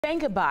Saying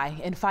goodbye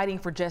and fighting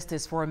for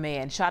justice for a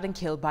man shot and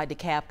killed by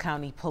DeKalb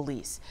County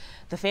police.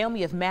 The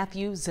family of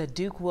Matthew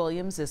Zaduk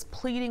Williams is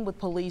pleading with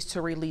police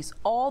to release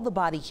all the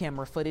body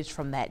camera footage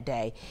from that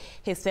day.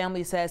 His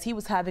family says he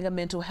was having a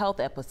mental health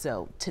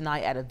episode.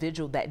 Tonight at a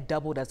vigil that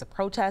doubled as a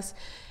protest,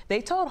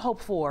 they told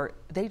Hope 4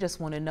 they just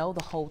want to know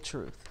the whole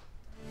truth.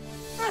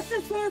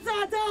 Justice for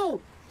Zaduk!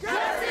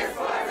 Justice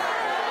for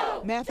Zaduk!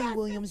 Matthew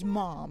Williams'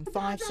 mom,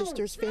 Five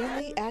Sisters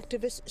family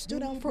activists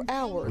stood out for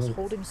hours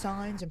holding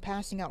signs and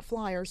passing out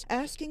flyers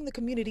asking the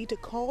community to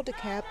call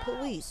DeKalb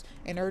police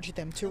and urge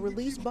them to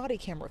release body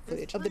camera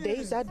footage of the day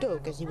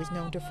Zaduk, as he was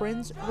known to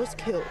friends, was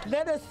killed.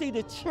 Let us see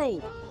the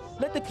truth.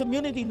 Let the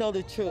community know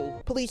the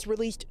truth. Police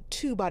released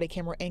 2 body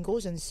camera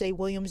angles and say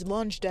Williams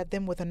lunged at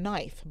them with a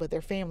knife, but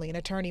their family and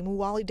attorney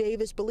Muwali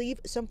Davis believe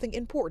something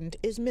important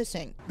is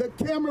missing. The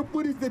camera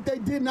footage that they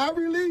did not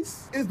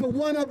release is the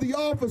one of the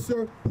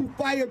officer who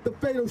fired the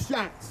fatal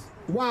shots.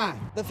 Why?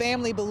 The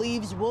family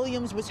believes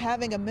Williams was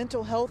having a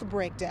mental health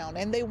breakdown,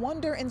 and they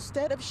wonder,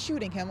 instead of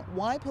shooting him,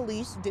 why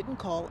police didn't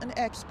call an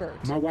expert.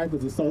 My wife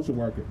is a social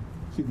worker.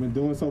 She's been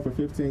doing so for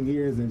 15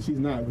 years, and she's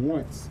not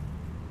once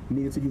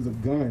needed to use a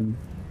gun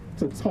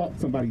to talk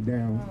somebody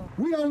down.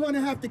 We don't want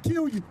to have to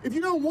kill you. If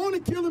you don't want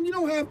to kill him, you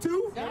don't have to.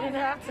 You didn't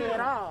have to at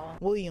all.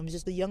 Williams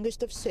is the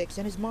youngest of 6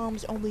 and his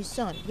mom's only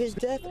son. His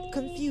death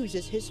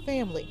confuses his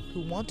family,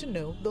 who want to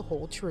know the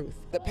whole truth.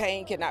 The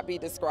pain cannot be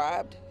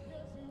described.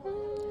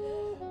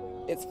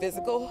 It's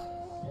physical,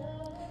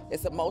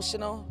 it's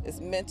emotional, it's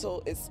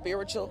mental, it's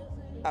spiritual.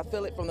 I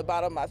feel it from the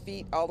bottom of my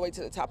feet all the way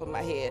to the top of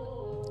my head.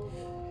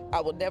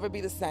 I will never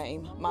be the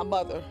same. My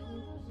mother,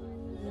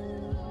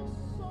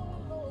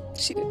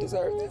 she didn't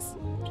deserve this.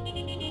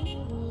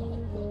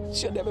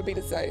 She'll never be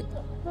the same.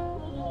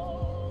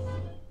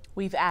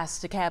 We've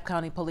asked DeKalb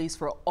County Police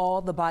for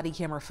all the body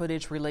camera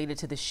footage related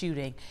to the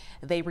shooting.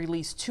 They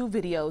released 2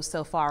 videos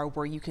so far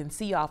where you can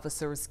see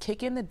officers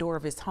kick in the door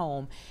of his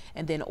home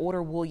and then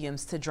order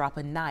Williams to drop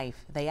a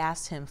knife. They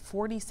asked him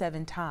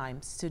 47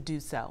 times to do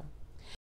so.